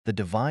The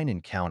Divine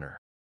Encounter.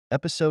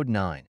 Episode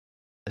 9.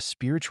 A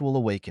Spiritual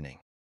Awakening.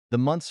 The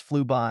months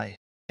flew by,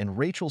 and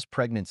Rachel's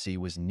pregnancy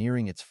was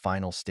nearing its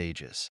final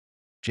stages.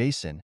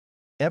 Jason,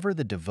 ever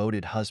the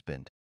devoted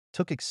husband,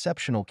 took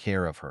exceptional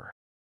care of her.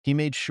 He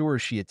made sure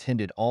she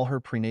attended all her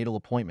prenatal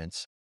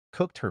appointments,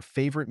 cooked her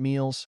favorite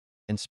meals,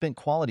 and spent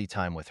quality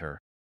time with her,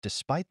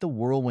 despite the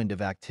whirlwind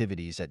of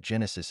activities at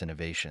Genesis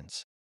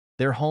Innovations.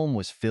 Their home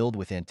was filled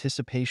with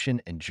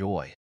anticipation and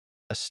joy,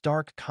 a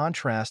stark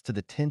contrast to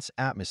the tense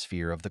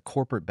atmosphere of the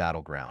corporate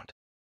battleground.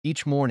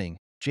 Each morning,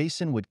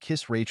 Jason would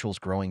kiss Rachel's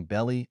growing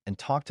belly and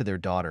talk to their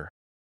daughter,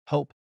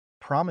 Hope,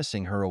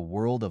 promising her a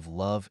world of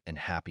love and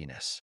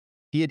happiness.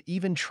 He had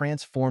even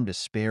transformed a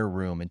spare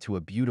room into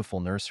a beautiful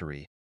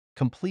nursery,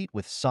 complete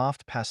with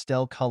soft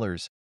pastel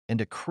colors and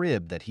a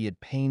crib that he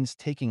had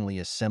painstakingly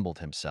assembled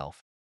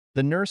himself.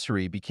 The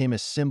nursery became a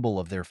symbol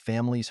of their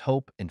family's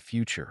hope and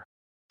future,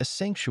 a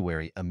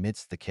sanctuary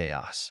amidst the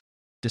chaos.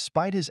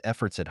 Despite his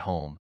efforts at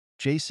home,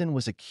 Jason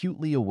was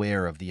acutely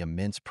aware of the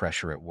immense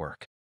pressure at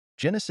work.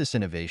 Genesis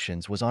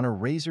Innovations was on a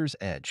razor's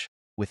edge,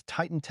 with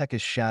Titan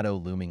Tech's shadow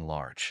looming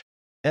large.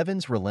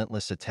 Evan's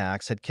relentless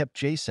attacks had kept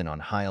Jason on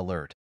high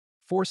alert,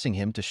 forcing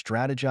him to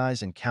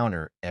strategize and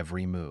counter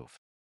every move.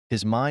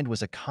 His mind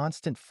was a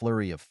constant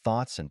flurry of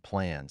thoughts and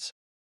plans,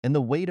 and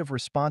the weight of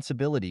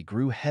responsibility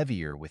grew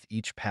heavier with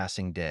each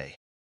passing day.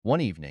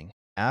 One evening,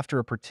 after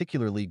a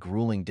particularly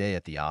grueling day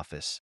at the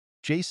office,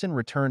 Jason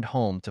returned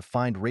home to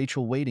find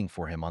Rachel waiting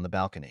for him on the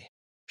balcony.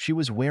 She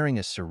was wearing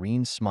a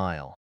serene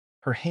smile,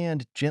 her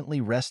hand gently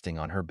resting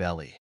on her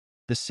belly.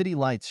 The city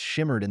lights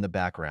shimmered in the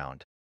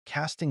background,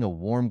 casting a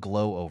warm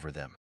glow over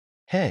them.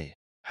 "Hey,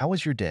 how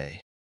was your day?"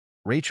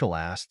 Rachel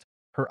asked,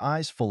 her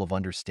eyes full of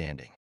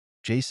understanding.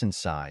 Jason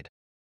sighed,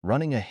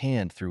 running a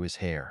hand through his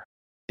hair.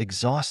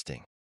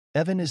 "Exhausting.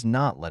 Evan is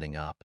not letting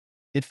up.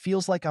 It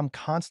feels like I'm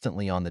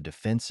constantly on the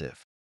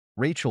defensive."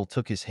 Rachel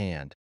took his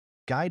hand,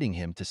 guiding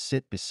him to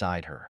sit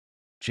beside her.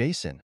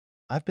 "Jason,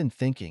 I've been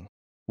thinking,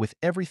 with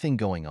everything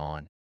going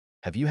on,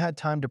 have you had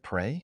time to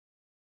pray?"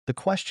 The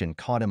question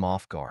caught him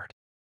off guard.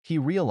 He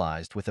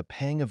realized with a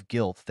pang of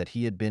guilt that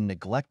he had been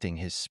neglecting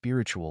his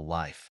spiritual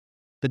life.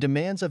 The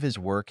demands of his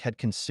work had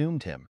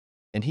consumed him,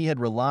 and he had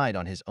relied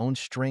on his own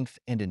strength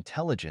and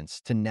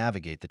intelligence to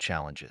navigate the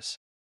challenges.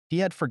 He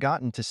had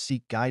forgotten to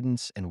seek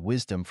guidance and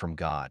wisdom from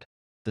God,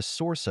 the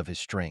source of his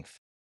strength.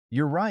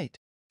 "You're right,"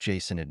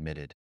 Jason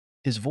admitted,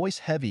 his voice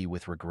heavy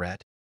with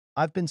regret.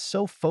 "I've been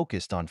so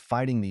focused on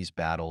fighting these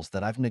battles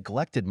that I've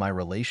neglected my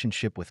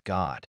relationship with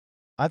God.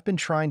 I've been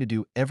trying to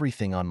do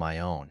everything on my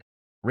own."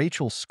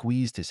 Rachel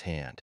squeezed his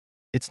hand.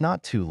 "It's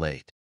not too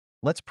late.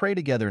 Let's pray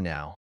together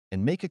now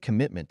and make a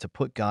commitment to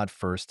put God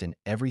first in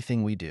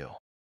everything we do.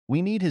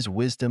 We need his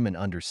wisdom and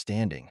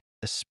understanding,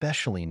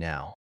 especially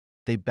now."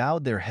 They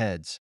bowed their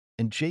heads,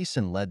 and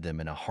Jason led them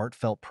in a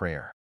heartfelt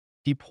prayer.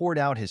 He poured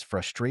out his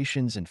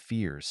frustrations and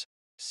fears,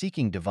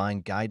 seeking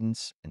divine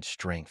guidance and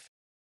strength.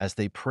 As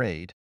they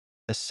prayed,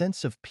 a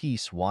sense of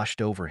peace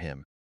washed over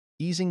him,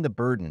 easing the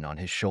burden on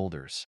his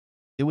shoulders.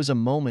 It was a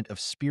moment of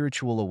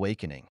spiritual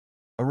awakening,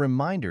 a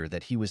reminder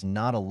that he was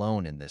not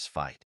alone in this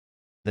fight.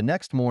 The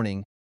next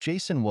morning,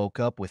 Jason woke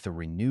up with a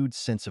renewed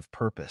sense of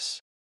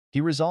purpose.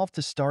 He resolved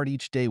to start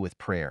each day with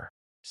prayer,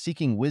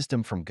 seeking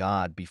wisdom from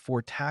God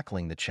before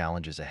tackling the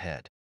challenges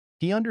ahead.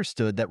 He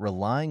understood that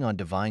relying on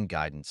divine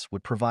guidance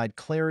would provide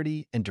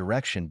clarity and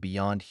direction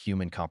beyond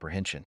human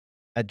comprehension.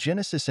 At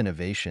Genesis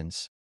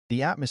Innovations,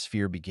 the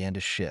atmosphere began to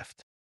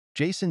shift.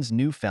 Jason's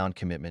newfound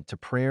commitment to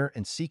prayer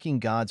and seeking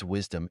God's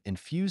wisdom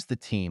infused the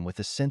team with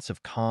a sense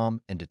of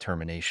calm and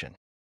determination.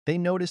 They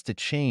noticed a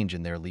change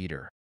in their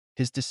leader.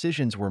 His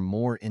decisions were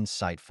more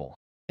insightful,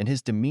 and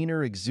his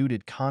demeanor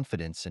exuded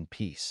confidence and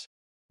peace.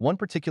 One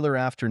particular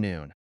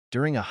afternoon,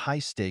 during a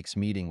high-stakes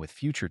meeting with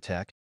Future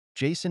Tech,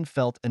 Jason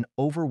felt an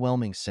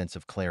overwhelming sense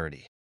of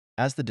clarity.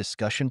 As the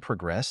discussion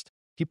progressed,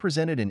 he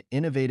presented an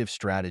innovative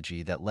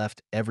strategy that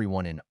left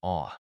everyone in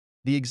awe.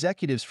 The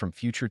executives from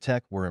Future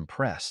Tech were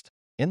impressed,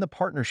 and the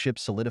partnership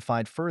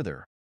solidified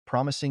further,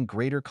 promising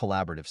greater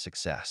collaborative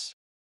success.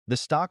 The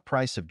stock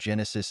price of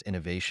Genesis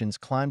Innovations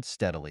climbed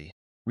steadily,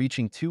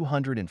 reaching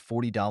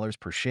 $240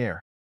 per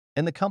share,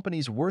 and the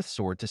company's worth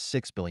soared to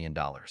 $6 billion.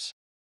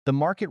 The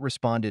market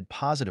responded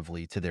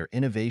positively to their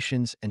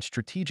innovations and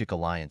strategic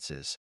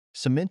alliances,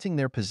 cementing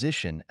their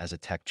position as a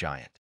tech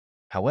giant.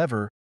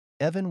 However,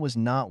 Evan was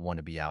not one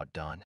to be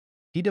outdone.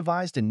 He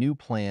devised a new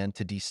plan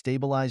to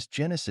destabilize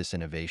Genesis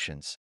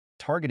Innovations,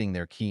 targeting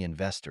their key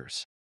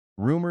investors.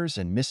 Rumors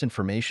and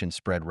misinformation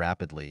spread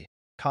rapidly,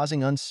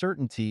 causing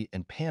uncertainty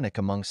and panic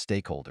among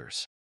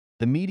stakeholders.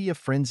 The media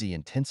frenzy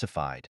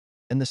intensified,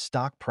 and the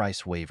stock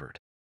price wavered.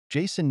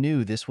 Jason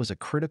knew this was a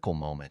critical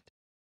moment.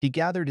 He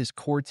gathered his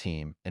core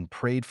team and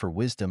prayed for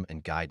wisdom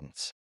and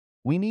guidance.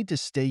 "We need to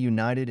stay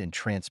united and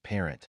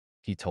transparent,"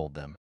 he told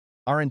them.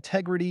 "Our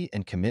integrity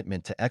and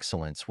commitment to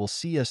excellence will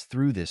see us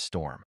through this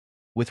storm."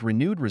 With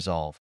renewed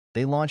resolve,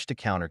 they launched a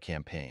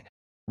counter-campaign,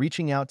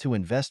 reaching out to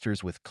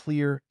investors with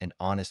clear and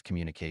honest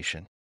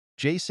communication.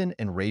 Jason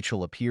and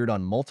Rachel appeared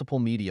on multiple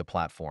media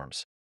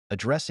platforms,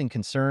 addressing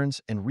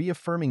concerns and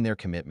reaffirming their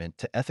commitment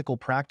to ethical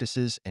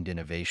practices and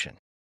innovation.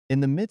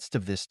 In the midst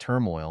of this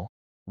turmoil,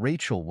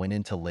 Rachel went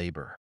into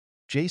labor.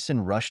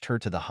 Jason rushed her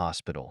to the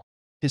hospital,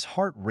 his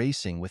heart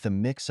racing with a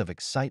mix of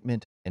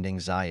excitement and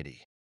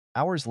anxiety.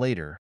 Hours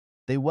later,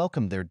 they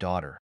welcomed their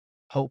daughter,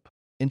 Hope,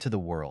 into the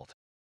world.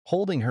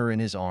 Holding her in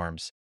his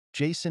arms,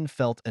 Jason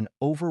felt an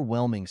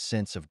overwhelming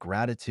sense of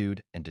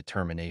gratitude and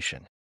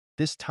determination.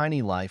 This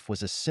tiny life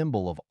was a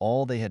symbol of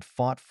all they had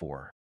fought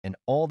for and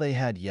all they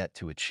had yet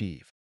to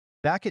achieve.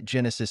 Back at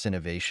Genesis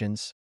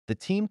Innovations, the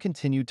team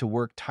continued to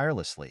work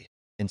tirelessly,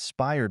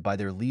 inspired by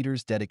their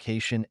leaders'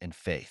 dedication and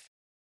faith.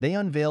 They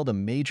unveiled a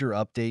major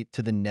update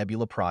to the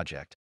Nebula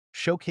project,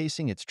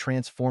 showcasing its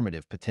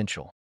transformative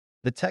potential.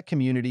 The tech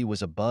community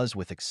was abuzz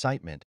with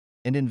excitement,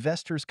 and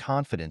investors'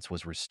 confidence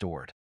was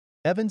restored.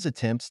 Evans'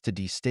 attempts to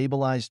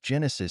destabilize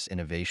Genesis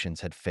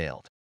Innovations had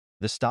failed.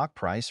 The stock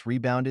price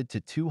rebounded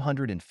to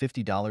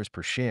 $250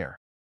 per share,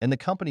 and the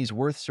company's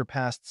worth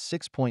surpassed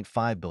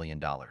 $6.5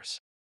 billion.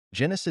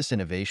 Genesis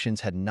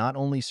Innovations had not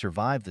only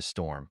survived the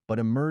storm, but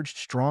emerged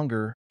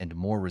stronger and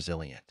more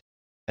resilient.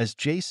 As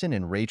Jason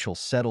and Rachel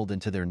settled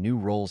into their new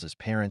roles as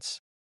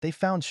parents, they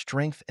found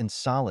strength and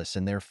solace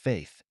in their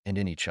faith and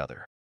in each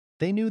other.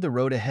 They knew the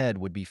road ahead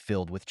would be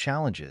filled with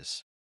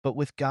challenges, but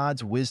with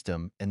God's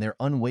wisdom and their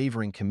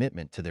unwavering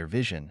commitment to their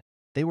vision,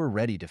 they were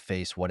ready to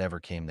face whatever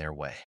came their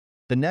way.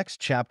 The next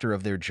chapter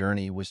of their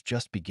journey was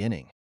just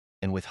beginning,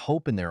 and with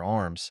hope in their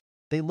arms,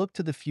 they looked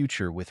to the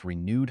future with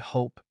renewed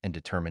hope and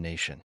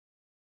determination.